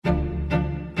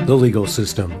The legal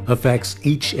system affects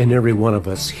each and every one of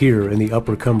us here in the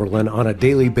Upper Cumberland on a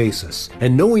daily basis,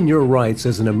 and knowing your rights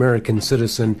as an American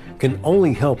citizen can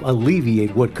only help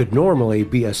alleviate what could normally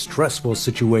be a stressful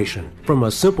situation. From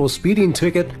a simple speeding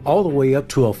ticket all the way up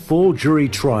to a full jury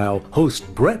trial,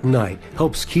 host Brett Knight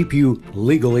helps keep you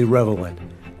legally relevant.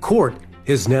 Court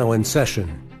is now in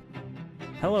session.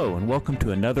 Hello and welcome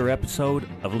to another episode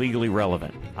of Legally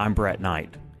Relevant. I'm Brett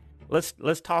Knight. Let's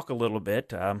talk a little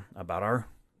bit about our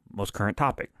most current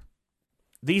topic.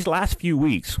 These last few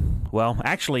weeks, well,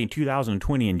 actually in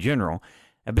 2020 in general,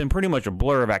 have been pretty much a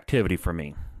blur of activity for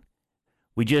me.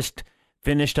 We just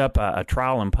finished up a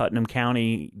trial in Putnam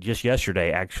County just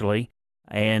yesterday, actually,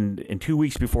 and in 2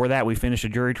 weeks before that, we finished a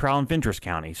jury trial in Fentress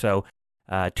County. So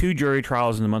 2 jury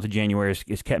trials in the month of January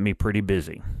has kept me pretty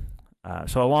busy.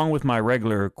 So along with my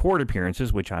regular court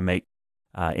appearances, which I make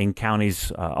in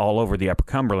counties all over the Upper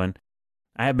Cumberland,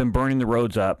 I have been burning the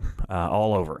roads up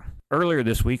all over. Earlier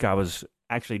this week, I was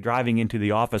actually driving into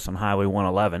the office on Highway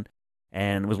 111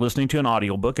 and was listening to an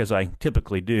audiobook, as I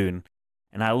typically do.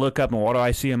 And I look up, and what do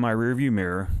I see in my rearview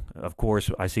mirror? Of course,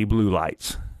 I see blue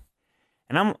lights.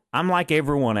 And I'm like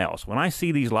everyone else. When I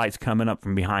see these lights coming up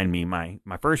from behind me, my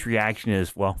first reaction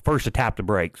is, well, first to tap the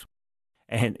brakes.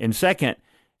 And second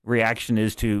reaction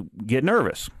is to get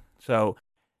nervous. So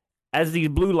as these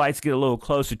blue lights get a little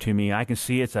closer to me, I can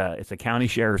see it's a county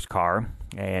sheriff's car,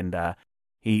 and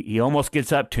he almost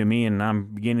gets up to me, and I'm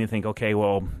beginning to think, okay,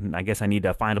 well, I guess I need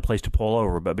to find a place to pull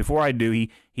over. But before I do,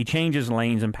 he changes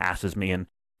lanes and passes me, and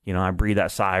I breathe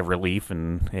that sigh of relief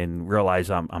and realize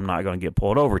I'm not going to get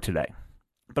pulled over today.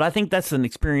 But I think that's an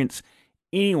experience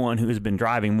anyone who has been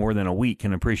driving more than a week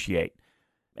can appreciate.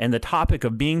 And the topic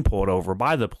of being pulled over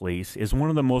by the police is one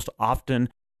of the most often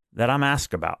that I'm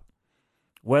asked about.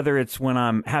 Whether it's when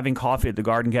I'm having coffee at the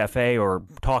Garden Cafe or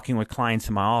talking with clients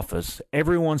in my office,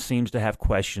 everyone seems to have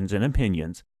questions and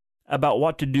opinions about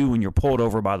what to do when you're pulled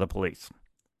over by the police.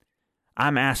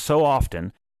 I'm asked so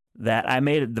often that I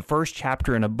made it the first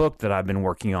chapter in a book that I've been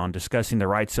working on discussing the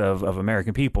rights of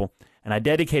American people, and I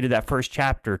dedicated that first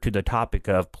chapter to the topic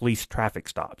of police traffic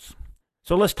stops.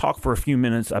 So let's talk for a few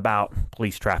minutes about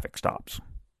police traffic stops.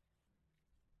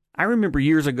 I remember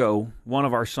years ago, one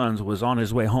of our sons was on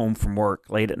his way home from work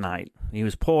late at night. He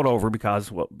was pulled over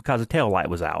because a tail light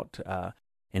was out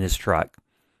in his truck.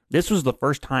 This was the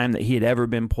first time that he had ever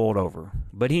been pulled over,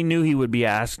 but he knew he would be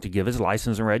asked to give his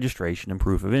license and registration and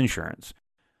proof of insurance.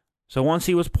 So once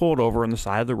he was pulled over on the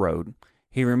side of the road,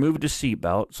 he removed his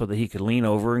seatbelt so that he could lean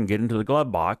over and get into the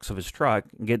glove box of his truck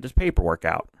and get his paperwork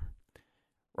out.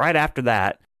 Right after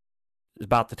that is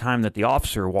about the time that the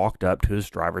officer walked up to his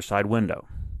driver's side window.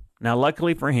 Now,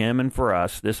 luckily for him and for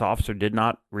us, this officer did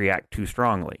not react too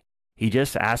strongly. He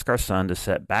just asked our son to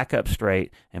sit back up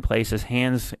straight and place his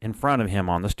hands in front of him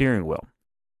on the steering wheel.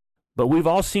 But we've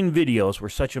all seen videos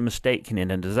where such a mistake can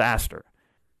end in disaster.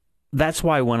 That's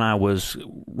why when I was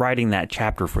writing that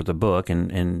chapter for the book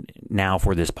and now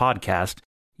for this podcast,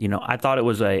 I thought it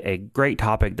was a great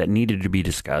topic that needed to be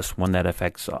discussed, one that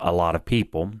affects a lot of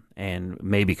people and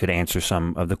maybe could answer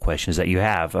some of the questions that you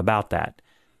have about that.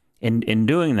 In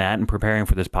doing that and preparing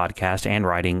for this podcast and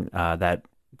writing that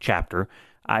chapter,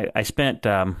 I spent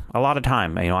a lot of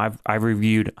time. I've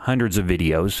reviewed hundreds of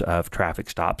videos of traffic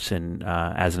stops and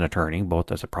as an attorney,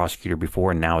 both as a prosecutor before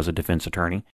and now as a defense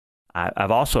attorney. I've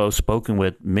also spoken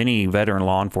with many veteran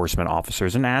law enforcement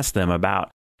officers and asked them about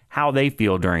how they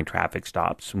feel during traffic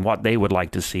stops and what they would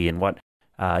like to see and what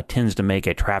tends to make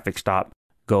a traffic stop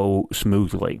go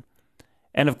smoothly.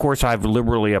 And of course, I've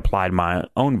liberally applied my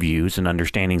own views and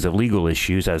understandings of legal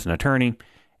issues as an attorney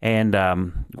and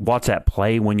what's at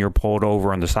play when you're pulled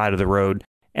over on the side of the road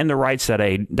and the rights that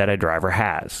a driver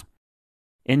has.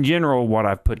 In general, what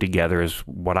I've put together is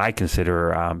what I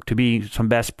consider to be some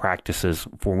best practices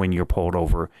for when you're pulled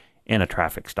over in a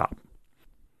traffic stop.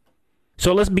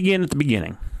 So let's begin at the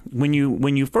beginning. When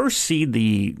you first see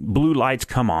the blue lights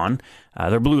come on,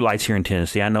 they're blue lights here in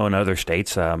Tennessee. I know in other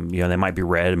states, they might be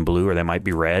red and blue, or they might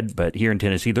be red, but here in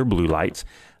Tennessee, they're blue lights.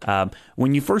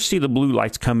 When you first see the blue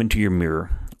lights come into your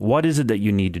mirror, what is it that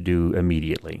you need to do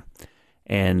immediately?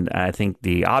 And I think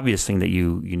the obvious thing that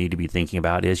you need to be thinking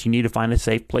about is you need to find a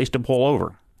safe place to pull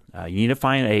over. You need to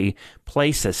find a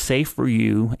place that's safe for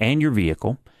you and your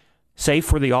vehicle, safe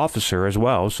for the officer as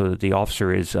well, so that the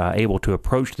officer is able to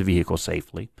approach the vehicle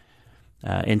safely.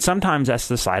 And sometimes that's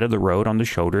the side of the road on the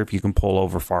shoulder if you can pull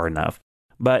over far enough.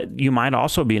 But you might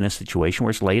also be in a situation where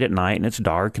it's late at night and it's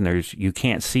dark and you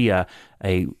can't see a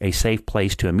safe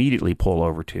place to immediately pull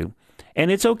over to. And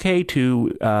it's okay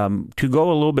to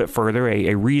go a little bit further,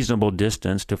 a reasonable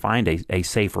distance to find a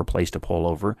safer place to pull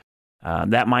over.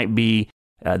 That might be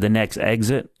the next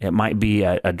exit. It might be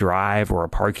a drive or a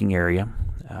parking area.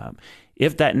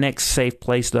 If that next safe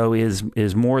place, though,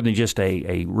 is more than just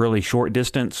a really short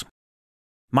distance,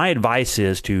 my advice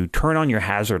is to turn on your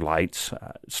hazard lights,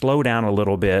 slow down a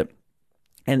little bit,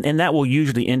 and that will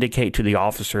usually indicate to the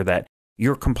officer that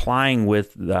you're complying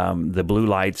with the blue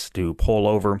lights to pull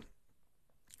over,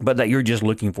 but that you're just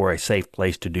looking for a safe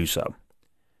place to do so.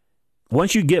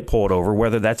 Once you get pulled over,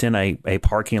 whether that's in a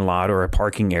parking lot or a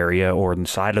parking area or on the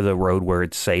side of the road where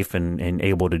it's safe and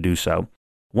able to do so,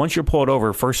 once you're pulled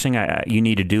over, first thing you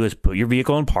need to do is put your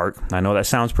vehicle in park. I know that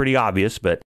sounds pretty obvious,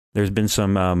 but there's been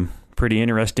some pretty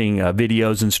interesting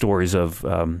videos and stories of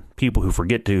people who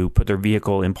forget to put their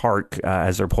vehicle in park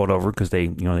as they're pulled over because they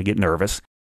get nervous.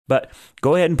 But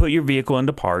go ahead and put your vehicle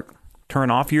into park. Turn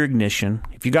off your ignition.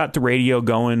 If you got the radio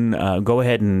going, go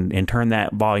ahead and turn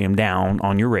that volume down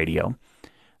on your radio.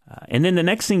 And then the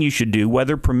next thing you should do,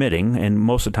 weather permitting, and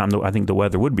most of the time I think the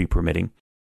weather would be permitting,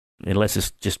 unless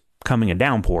it's just coming a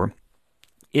downpour,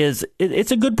 is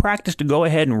it's a good practice to go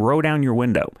ahead and roll down your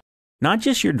window. Not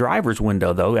just your driver's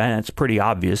window, though, and it's pretty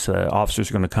obvious. Officers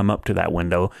are going to come up to that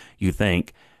window, you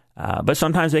think. But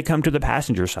sometimes they come to the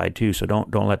passenger side, too, so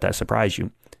don't let that surprise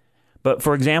you. But,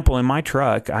 for example, in my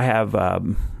truck, I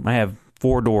have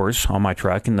 4 doors on my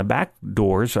truck, and the back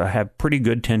doors have pretty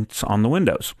good tints on the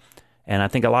windows. And I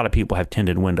think a lot of people have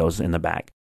tinted windows in the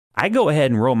back. I go ahead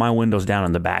and roll my windows down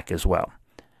in the back as well.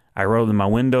 I roll my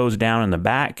windows down in the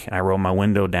back, and I roll my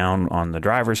window down on the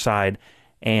driver's side.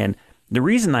 And the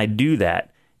reason I do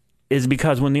that is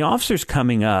because when the officer's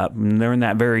coming up, and they're in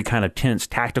that very kind of tense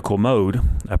tactical mode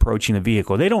approaching the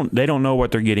vehicle, they don't know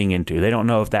what they're getting into. They don't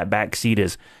know if that back seat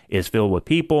is filled with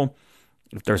people,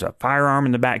 if there's a firearm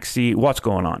in the back seat, what's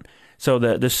going on. So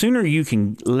the sooner you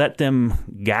can let them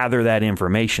gather that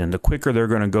information, the quicker they're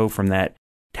going to go from that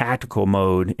tactical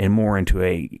mode and more into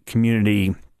a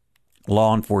community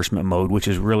law enforcement mode, which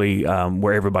is really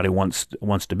where everybody wants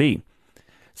to be.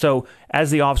 So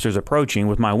as the officer's approaching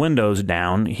with my windows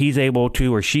down, he's able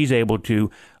to or she's able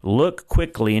to look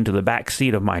quickly into the back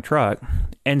seat of my truck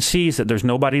and sees that there's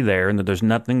nobody there and that there's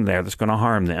nothing there that's going to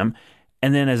harm them.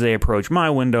 And then as they approach my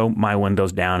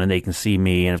window's down and they can see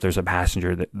me. And if there's a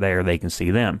passenger there, they can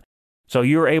see them. So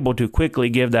you're able to quickly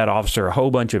give that officer a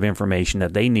whole bunch of information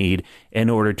that they need in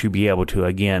order to be able to,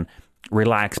 again,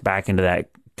 relax back into that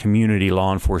community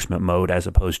law enforcement mode as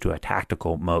opposed to a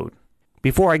tactical mode.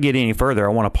 Before I get any further,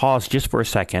 I want to pause just for a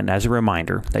second as a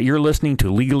reminder that you're listening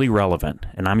to Legally Relevant,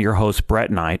 and I'm your host, Brett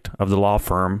Knight of the law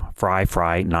firm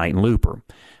Fry, Knight & Looper.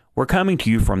 We're coming to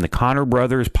you from the Connor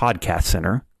Brothers Podcast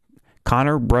Center,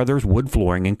 Connor Brothers Wood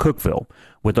Flooring in Cookeville,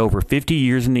 with over 50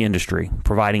 years in the industry,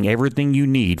 providing everything you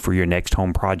need for your next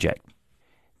home project.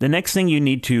 The next thing you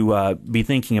need to be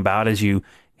thinking about as you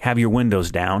have your windows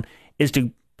down is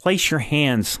to place your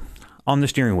hands on the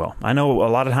steering wheel. I know a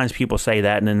lot of times people say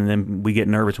that and then we get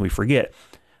nervous and we forget.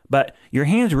 But your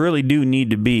hands really do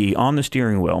need to be on the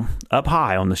steering wheel, up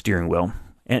high on the steering wheel.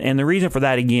 And the reason for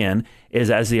that, again, is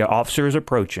as the officer is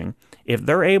approaching, if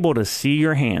they're able to see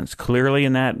your hands clearly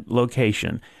in that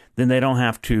location, then they don't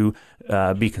have to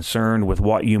be concerned with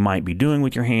what you might be doing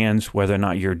with your hands, whether or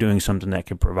not you're doing something that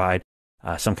could provide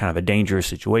some kind of a dangerous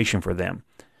situation for them.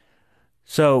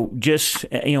 So just,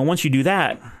 once you do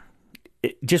that,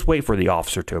 just wait for the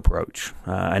officer to approach.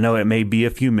 I know it may be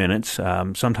a few minutes.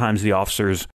 Sometimes the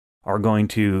officers are going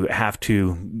to have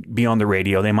to be on the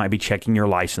radio. They might be checking your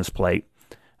license plate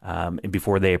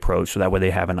before they approach, so that way they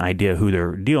have an idea who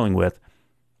they're dealing with.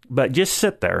 But just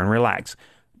sit there and relax.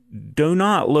 Do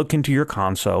not look into your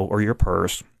console or your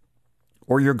purse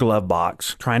or your glove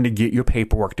box trying to get your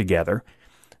paperwork together.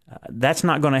 That's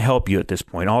not going to help you at this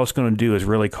point. All it's going to do is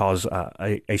really cause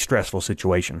a stressful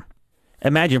situation.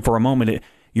 Imagine for a moment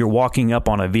you're walking up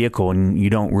on a vehicle and you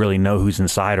don't really know who's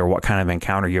inside or what kind of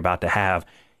encounter you're about to have.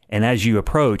 And as you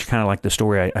approach, kind of like the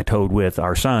story I told with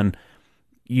our son,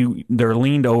 they're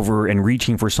leaned over and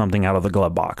reaching for something out of the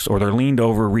glove box, or they're leaned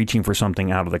over reaching for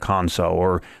something out of the console,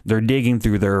 or they're digging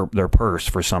through their purse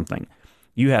for something.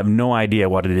 You have no idea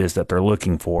what it is that they're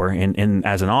looking for. And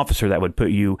as an officer, that would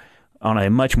put you on a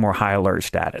much more high alert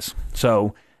status.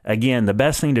 So again, the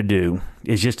best thing to do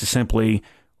is just to simply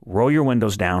roll your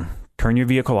windows down, turn your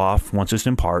vehicle off once it's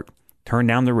in park, turn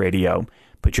down the radio,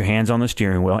 put your hands on the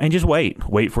steering wheel, and just wait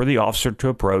for the officer to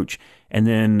approach, and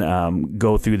then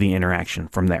go through the interaction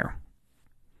from there.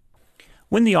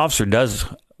 When the officer does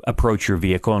approach your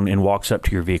vehicle and walks up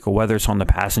to your vehicle, whether it's on the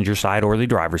passenger side or the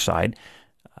driver's side,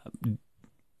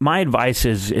 my advice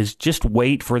is just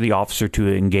wait for the officer to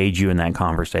engage you in that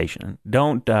conversation.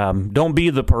 Don't be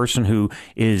the person who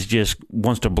is just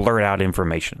wants to blurt out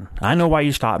information. I know why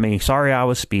you stopped me. Sorry, I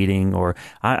was speeding, or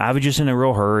I was just in a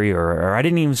real hurry, or I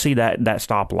didn't even see that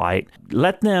stoplight.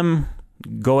 Let them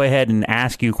go ahead and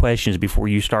ask you questions before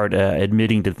you start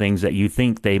admitting to things that you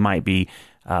think they might be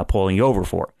pulling you over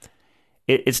for.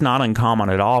 It's not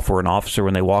uncommon at all for an officer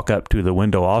when they walk up to the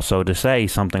window also to say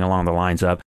something along the lines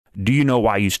of, do you know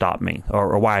why you stopped me,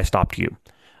 or why I stopped you?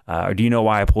 Or do you know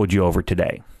why I pulled you over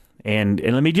today? And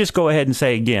let me just go ahead and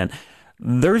say again,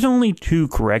 there's only two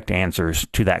correct answers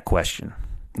to that question.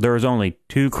 There's only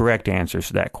two correct answers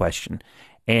to that question.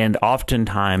 And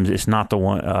oftentimes it's not the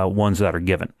ones that are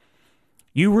given.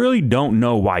 You really don't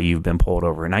know why you've been pulled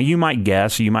over. Now, you might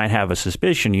guess, you might have a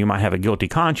suspicion, you might have a guilty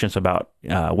conscience about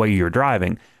where you're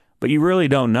driving, but you really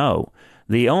don't know.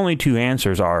 The only two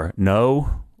answers are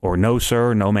no, or no,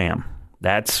 sir, no, ma'am.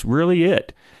 That's really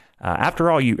it. After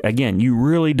all, you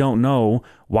really don't know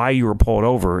why you were pulled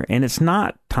over, and it's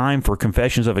not time for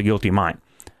confessions of a guilty mind.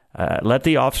 Let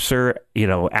the officer,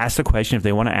 ask the question if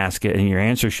they want to ask it, and your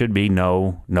answer should be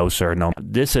no, no, sir, no.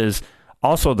 This is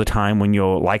also the time when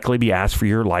you'll likely be asked for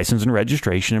your license and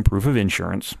registration and proof of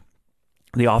insurance.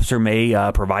 The officer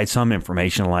may provide some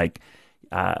information like,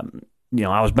 I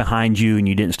was behind you and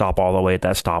you didn't stop all the way at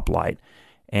that stoplight.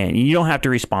 And you don't have to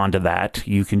respond to that.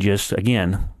 You can just,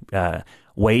 again,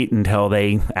 wait until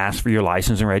they ask for your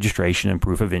license and registration and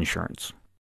proof of insurance.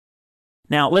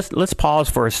 Now, let's pause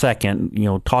for a second,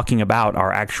 talking about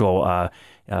our actual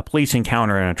police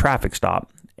encounter and a traffic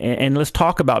stop. And let's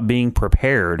talk about being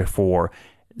prepared for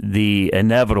the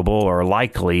inevitable or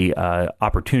likely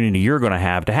opportunity you're going to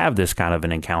have this kind of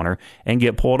an encounter and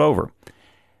get pulled over.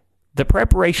 The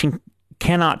preparation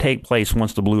cannot take place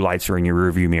once the blue lights are in your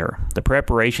rearview mirror. The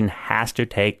preparation has to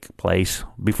take place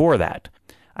before that.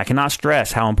 I cannot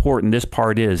stress how important this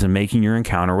part is in making your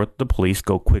encounter with the police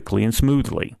go quickly and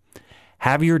smoothly.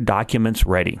 Have your documents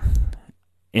ready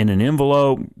in an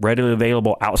envelope, readily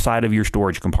available outside of your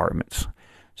storage compartments.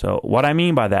 So what I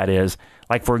mean by that is,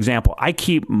 like, for example, I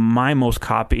keep my most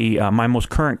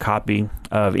current copy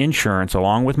of insurance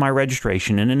along with my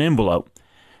registration in an envelope.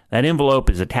 That envelope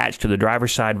is attached to the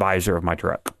driver's side visor of my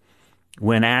truck.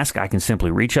 When asked, I can simply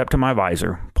reach up to my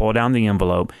visor, pull down the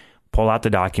envelope, pull out the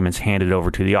documents, hand it over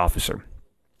to the officer.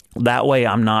 That way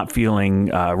I'm not feeling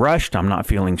rushed, I'm not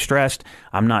feeling stressed,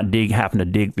 I'm not having to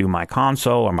dig through my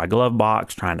console or my glove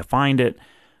box trying to find it.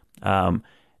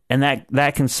 And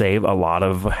that can save a lot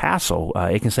of hassle.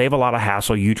 It can save a lot of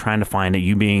hassle, you trying to find it,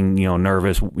 you being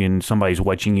nervous when somebody's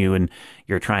watching you and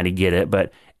you're trying to get it.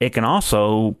 But it can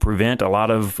also prevent a lot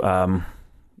of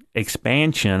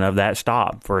expansion of that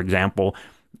stop. For example,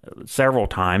 several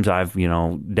times I've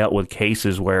dealt with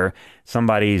cases where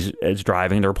somebody's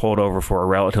driving, they're pulled over for a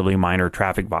relatively minor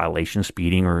traffic violation,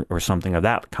 speeding or something of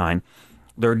that kind.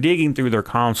 They're digging through their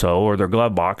console or their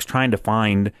glove box trying to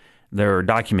find their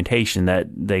documentation that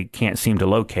they can't seem to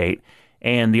locate.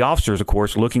 And the officer is, of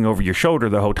course, looking over your shoulder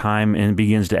the whole time and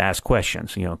begins to ask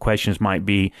questions. Questions might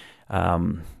be,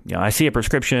 I see a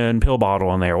prescription pill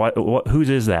bottle in there. Whose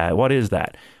is that? What is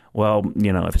that? Well,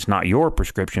 if it's not your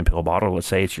prescription pill bottle, let's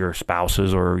say it's your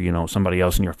spouse's or, somebody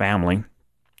else in your family,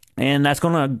 and that's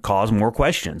going to cause more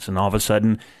questions. And all of a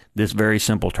sudden, this very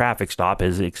simple traffic stop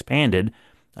is expanded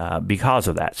because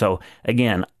of that. So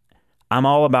again, I'm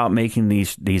all about making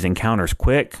these encounters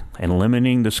quick and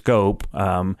limiting the scope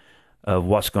of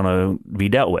what's going to be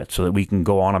dealt with so that we can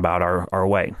go on about our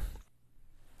way.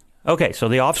 Okay, so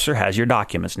the officer has your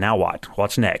documents. Now what?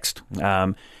 What's next?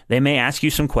 They may ask you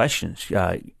some questions.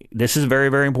 This is very,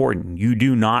 very important. You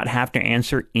do not have to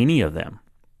answer any of them.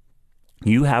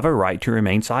 You have a right to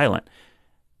remain silent.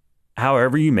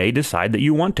 However, you may decide that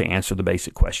you want to answer the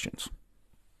basic questions.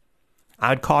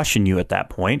 I'd caution you at that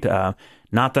point.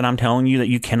 Not that I'm telling you that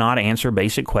you cannot answer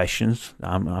basic questions.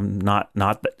 I'm not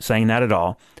saying that at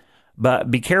all.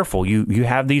 But be careful. You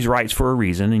have these rights for a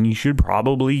reason, and you should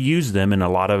probably use them in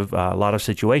a lot of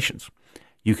situations.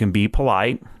 You can be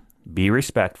polite, be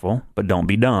respectful, but don't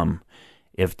be dumb.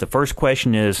 If the first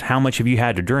question is, how much have you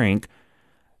had to drink?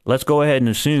 Let's go ahead and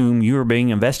assume you are being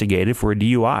investigated for a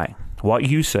DUI. What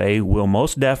you say will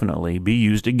most definitely be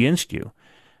used against you.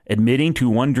 Admitting to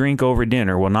one drink over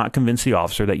dinner will not convince the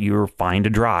officer that you are fine to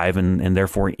drive and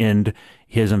therefore end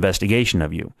his investigation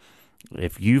of you.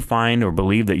 If you find or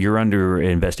believe that you're under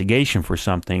investigation for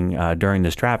something during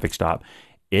this traffic stop,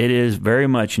 it is very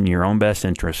much in your own best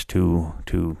interest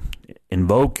to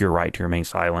invoke your right to remain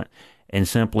silent and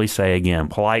simply say again,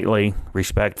 politely,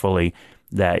 respectfully,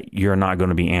 that you're not going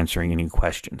to be answering any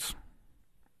questions.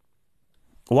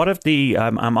 What if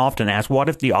I'm often asked, what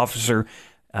if the officer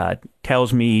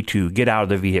tells me to get out of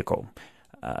the vehicle?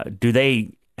 Do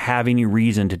they have any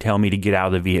reason to tell me to get out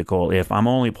of the vehicle if I'm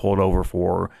only pulled over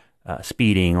for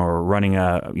speeding or running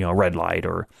a red light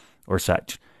or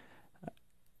such?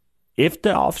 If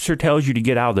the officer tells you to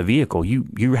get out of the vehicle,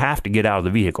 you have to get out of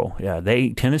the vehicle. In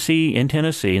the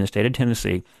state of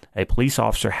Tennessee, a police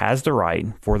officer has the right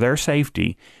for their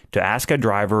safety to ask a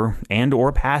driver and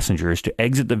or passengers to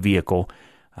exit the vehicle.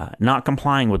 Not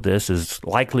complying with this is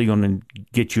likely going to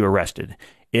get you arrested.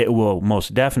 It will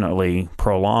most definitely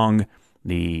prolong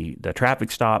the traffic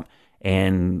stop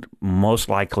and most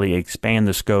likely expand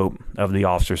the scope of the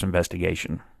officer's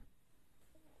investigation.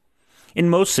 In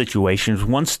most situations,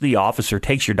 once the officer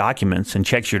takes your documents and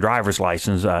checks your driver's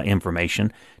license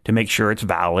information to make sure it's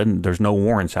valid and there's no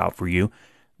warrants out for you,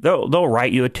 they'll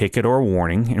write you a ticket or a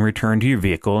warning and return to your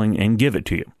vehicle and give it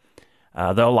to you.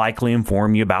 They'll likely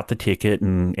inform you about the ticket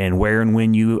and where and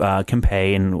when you can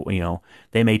pay, and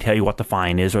they may tell you what the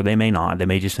fine is, or they may not. They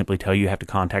may just simply tell you have to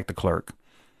contact the clerk.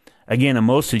 Again, in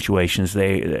most situations,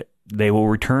 they will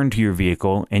return to your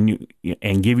vehicle and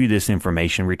give you this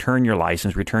information, return your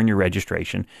license, return your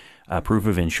registration, proof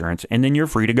of insurance, and then you're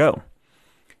free to go.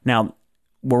 Now,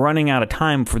 we're running out of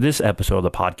time for this episode of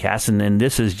the podcast, and then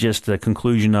this is just the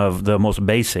conclusion of the most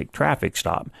basic traffic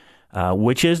stop,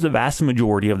 which is the vast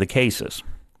majority of the cases.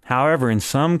 However, in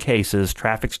some cases,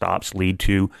 traffic stops lead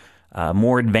to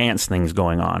more advanced things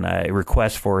going on, a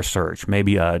request for a search,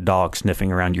 maybe a dog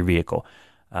sniffing around your vehicle.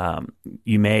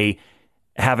 You may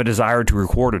have a desire to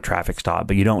record a traffic stop,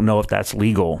 but you don't know if that's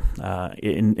legal.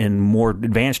 In more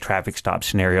advanced traffic stop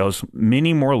scenarios,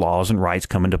 many more laws and rights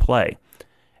come into play.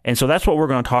 And so that's what we're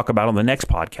going to talk about on the next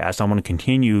podcast. I want to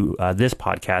continue this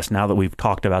podcast now that we've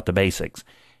talked about the basics.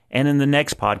 And in the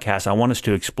next podcast, I want us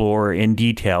to explore in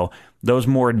detail those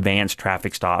more advanced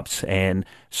traffic stops and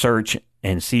search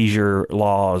and seizure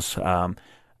laws,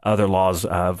 other laws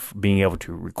of being able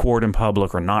to record in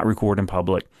public or not record in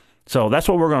public. So that's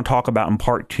what we're going to talk about in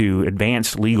part 2,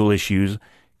 advanced legal issues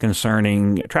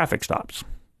concerning traffic stops.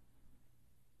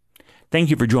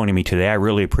 Thank you for joining me today. I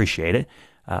really appreciate it.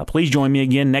 Please join me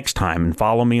again next time and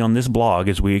follow me on this blog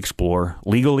as we explore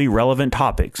legally relevant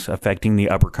topics affecting the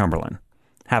Upper Cumberland.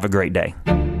 Have a great day.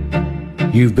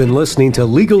 You've been listening to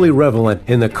Legally Relevant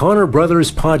in the Connor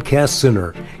Brothers Podcast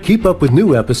Center. Keep up with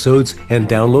new episodes and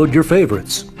download your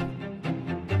favorites.